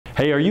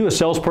Hey, are you a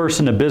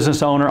salesperson, a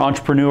business owner,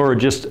 entrepreneur, or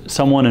just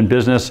someone in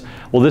business?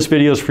 Well, this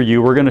video is for you.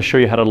 We're going to show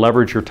you how to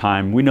leverage your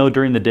time. We know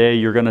during the day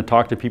you're going to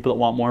talk to people that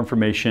want more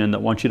information,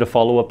 that want you to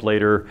follow up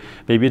later.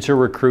 Maybe it's a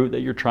recruit that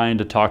you're trying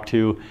to talk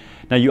to.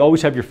 Now, you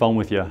always have your phone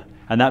with you,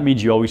 and that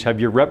means you always have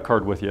your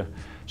RepCard with you.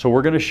 So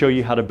we're going to show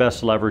you how to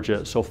best leverage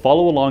it. So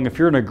follow along. If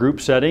you're in a group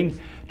setting,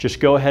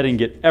 just go ahead and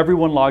get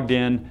everyone logged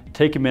in.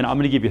 Take a minute. I'm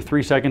going to give you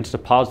 3 seconds to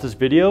pause this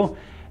video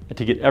and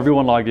to get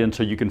everyone logged in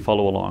so you can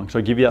follow along. So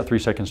I'll give you that 3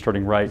 seconds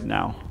starting right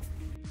now.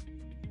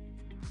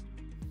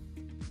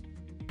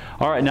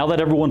 All right, now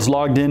that everyone's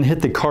logged in,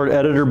 hit the card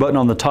editor button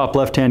on the top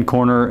left-hand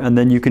corner, and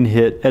then you can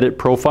hit edit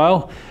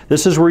profile.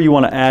 This is where you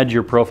want to add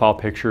your profile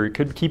picture. You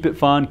could keep it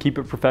fun, keep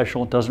it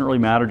professional. It doesn't really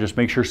matter. Just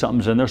make sure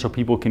something's in there so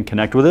people can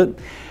connect with it.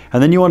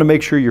 And then you want to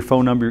make sure your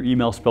phone number, your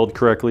email spelled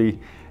correctly.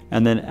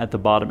 And then at the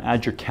bottom,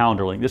 add your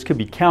calendar link. This could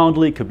be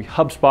Calendly, it could be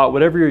HubSpot,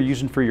 whatever you're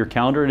using for your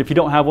calendar. And if you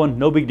don't have one,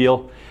 no big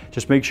deal.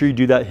 Just make sure you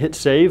do that, hit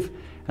save.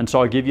 And so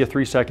I'll give you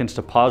 3 seconds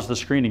to pause the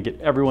screen and get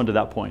everyone to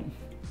that point.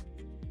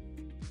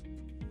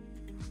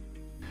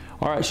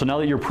 All right, so now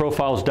that your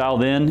profile is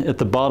dialed in, at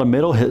the bottom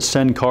middle, hit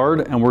send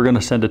card, and we're gonna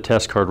send a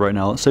test card right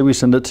now. Let's say we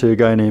send it to a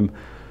guy named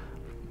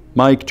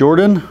Mike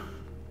Jordan,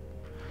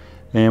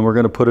 and we're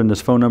gonna put in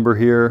his phone number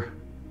here.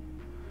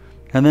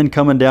 And then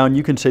coming down,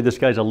 you can say this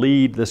guy's a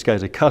lead, this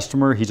guy's a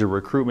customer, he's a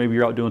recruit, maybe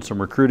you're out doing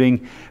some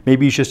recruiting,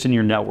 maybe he's just in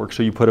your network,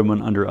 so you put him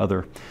in under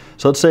other.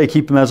 So let's say I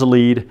keep him as a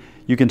lead.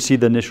 You can see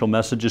the initial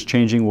messages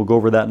changing. We'll go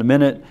over that in a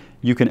minute.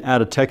 You can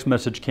add a text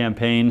message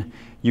campaign.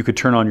 You could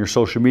turn on your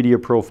social media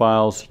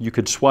profiles. You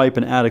could swipe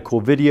and add a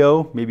cool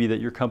video, maybe that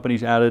your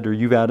company's added or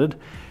you've added.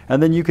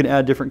 And then you can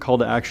add different call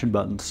to action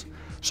buttons.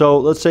 So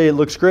let's say it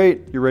looks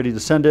great, you're ready to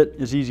send it.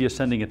 As easy as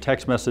sending a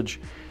text message.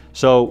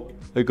 So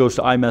it goes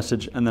to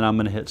iMessage, and then I'm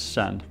gonna hit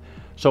send.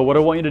 So what I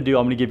want you to do,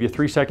 I'm gonna give you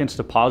 3 seconds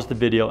to pause the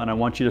video, and I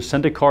want you to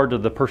send a card to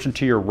the person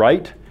to your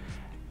right.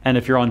 And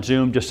if you're on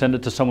Zoom, just send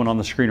it to someone on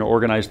the screen or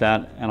organize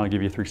that, and I'll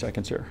give you 3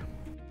 seconds here.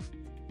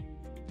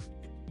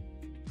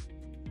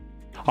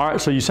 All right,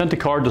 so you sent the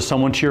card to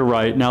someone to your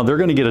right. Now they're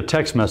gonna get a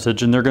text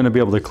message, and they're gonna be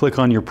able to click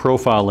on your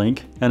profile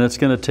link, and it's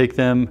gonna take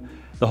them,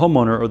 the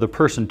homeowner or the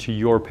person, to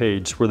your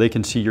page where they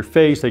can see your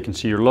face, they can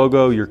see your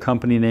logo, your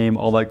company name,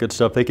 all that good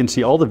stuff. They can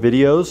see all the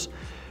videos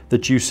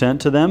that you sent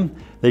to them.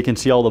 They can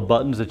see all the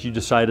buttons that you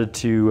decided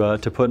to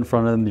put in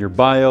front of them, your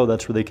bio.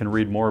 That's where they can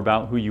read more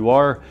about who you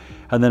are.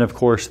 And then of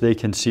course, they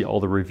can see all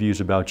the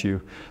reviews about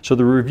you. So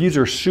the reviews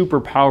are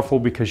super powerful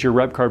because your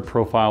RepCard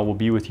profile will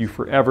be with you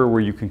forever, where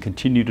you can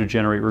continue to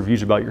generate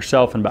reviews about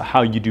yourself and about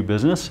how you do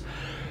business.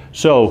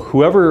 So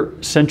whoever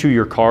sent you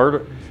your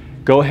card,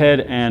 go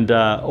ahead and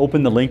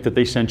open the link that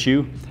they sent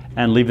you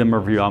and leave them a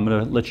review. I'm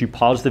gonna let you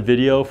pause the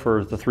video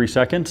for the 3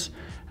 seconds,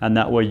 and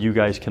that way you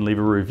guys can leave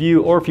a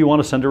review, or if you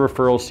want to send a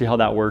referral, see how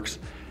that works,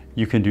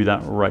 you can do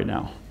that right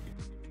now.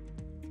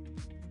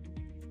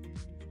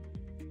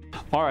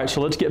 All right,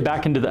 so let's get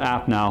back into the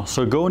app now.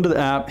 So go into the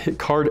app, hit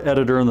card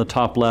editor in the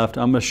top left.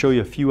 I'm gonna show you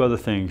a few other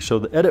things. So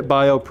the edit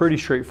bio, pretty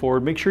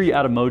straightforward. Make sure you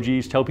add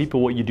emojis, tell people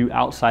what you do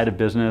outside of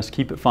business,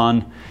 keep it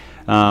fun.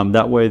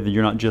 That way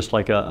you're not just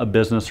like a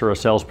business or a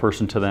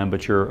salesperson to them,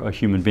 but you're a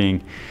human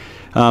being.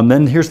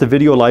 Then here's the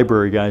video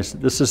library, guys.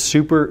 This is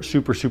super,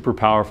 super, super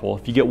powerful.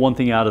 If you get one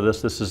thing out of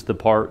this, this is the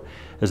part,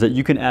 is that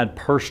you can add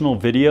personal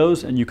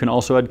videos and you can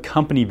also add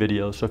company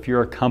videos. So if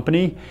you're a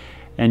company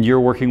and you're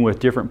working with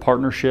different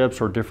partnerships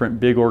or different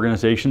big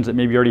organizations that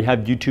maybe already have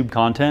YouTube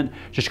content,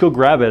 just go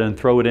grab it and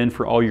throw it in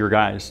for all your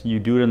guys. You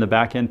do it in the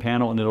back end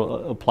panel and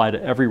it'll apply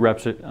to every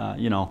rep's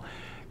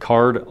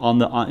card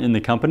in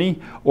the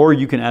company, or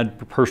you can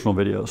add personal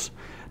videos.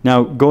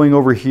 Now, going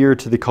over here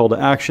to the call to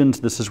actions,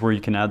 this is where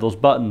you can add those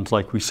buttons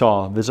like we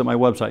saw. Visit my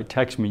website,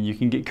 text me. You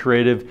can get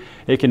creative.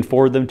 It can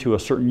forward them to a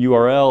certain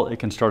URL. It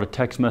can start a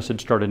text message,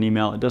 start an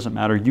email. It doesn't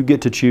matter. You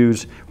get to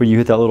choose when you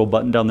hit that little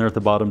button down there at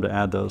the bottom to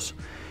add those.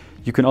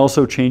 You can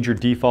also change your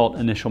default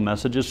initial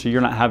messages, so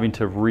you're not having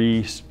to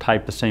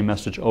re-type the same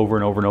message over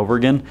and over and over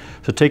again.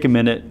 So take a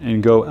minute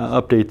and go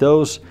update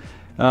those.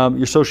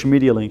 Your social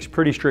media links,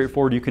 pretty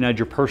straightforward. You can add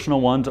your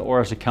personal ones,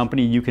 or as a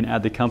company, you can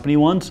add the company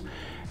ones.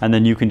 And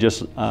then you can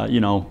just,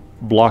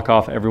 block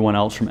off everyone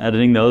else from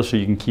editing those, so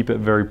you can keep it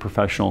very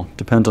professional.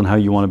 Depends on how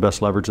you want to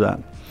best leverage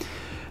that.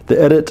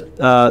 The edit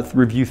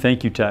review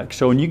thank you text.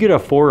 So when you get a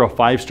 4 or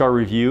 5-star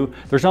review,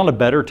 there's not a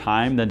better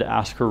time than to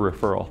ask for a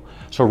referral.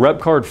 So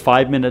RepCard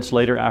 5 minutes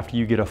later after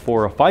you get a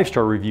 4 or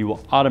 5-star review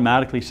will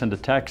automatically send a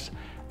text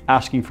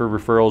asking for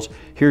referrals.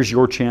 Here's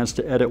your chance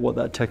to edit what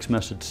that text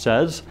message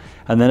says.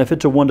 And then if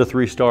it's a 1 to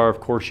 3 star, of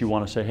course you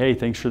want to say, hey,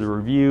 thanks for the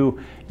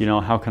review.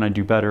 How can I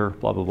do better?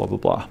 Blah, blah, blah, blah,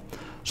 blah.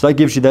 So that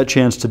gives you that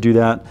chance to do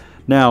that.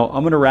 Now,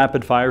 I'm going to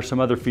rapid fire some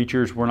other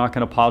features. We're not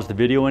going to pause the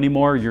video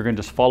anymore. You're going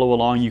to just follow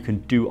along. You can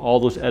do all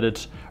those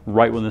edits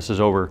right when this is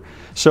over.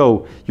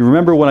 So you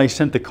remember when I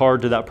sent the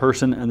card to that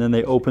person and then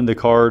they opened the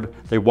card,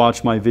 they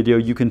watched my video,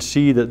 you can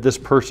see that this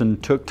person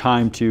took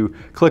time to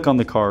click on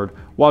the card,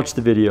 watch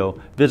the video,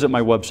 visit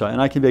my website.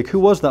 And I can be like, who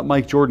was that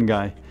Mike Jordan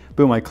guy?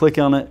 Boom, I click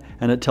on it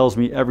and it tells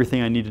me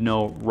everything I need to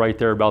know right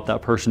there about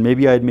that person.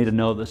 Maybe I had made a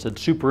note that said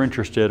super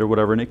interested or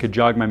whatever, and it could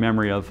jog my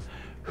memory of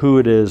who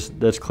it is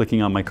that's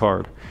clicking on my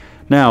card.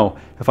 Now,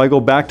 if I go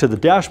back to the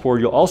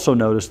dashboard, you'll also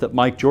notice that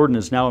Mike Jordan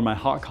is now in my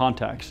hot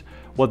contacts.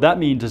 What that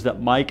means is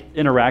that Mike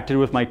interacted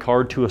with my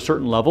card to a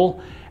certain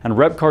level and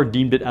RepCard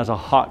deemed it as a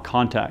hot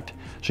contact.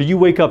 So you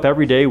wake up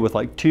every day with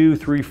like 2,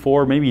 3,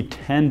 4, maybe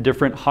 10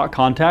 different hot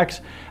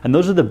contacts, and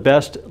those are the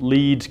best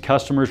leads,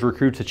 customers,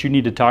 recruits that you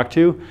need to talk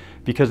to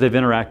because they've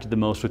interacted the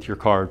most with your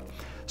card.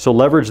 So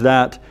leverage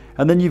that.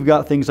 And then you've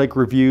got things like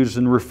reviews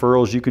and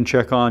referrals you can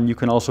check on. You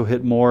can also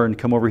hit more and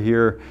come over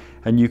here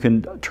and you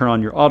can turn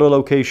on your auto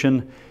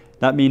location.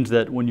 That means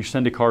that when you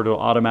send a card, it'll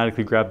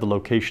automatically grab the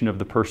location of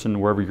the person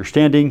wherever you're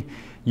standing.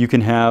 You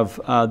can have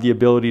the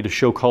ability to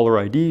show caller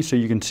ID. So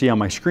you can see on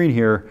my screen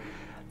here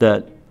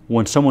that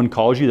when someone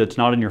calls you that's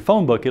not in your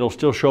phone book, it'll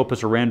still show up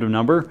as a random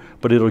number,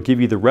 but it'll give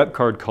you the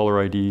RepCard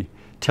caller ID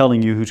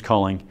telling you who's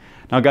calling.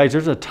 Now guys,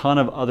 there's a ton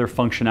of other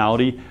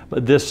functionality,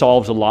 but this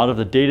solves a lot of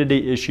the day-to-day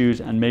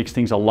issues and makes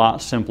things a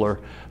lot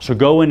simpler. So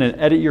go in and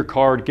edit your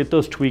card, get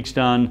those tweaks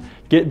done,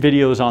 get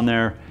videos on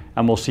there,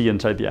 and we'll see you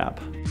inside the app.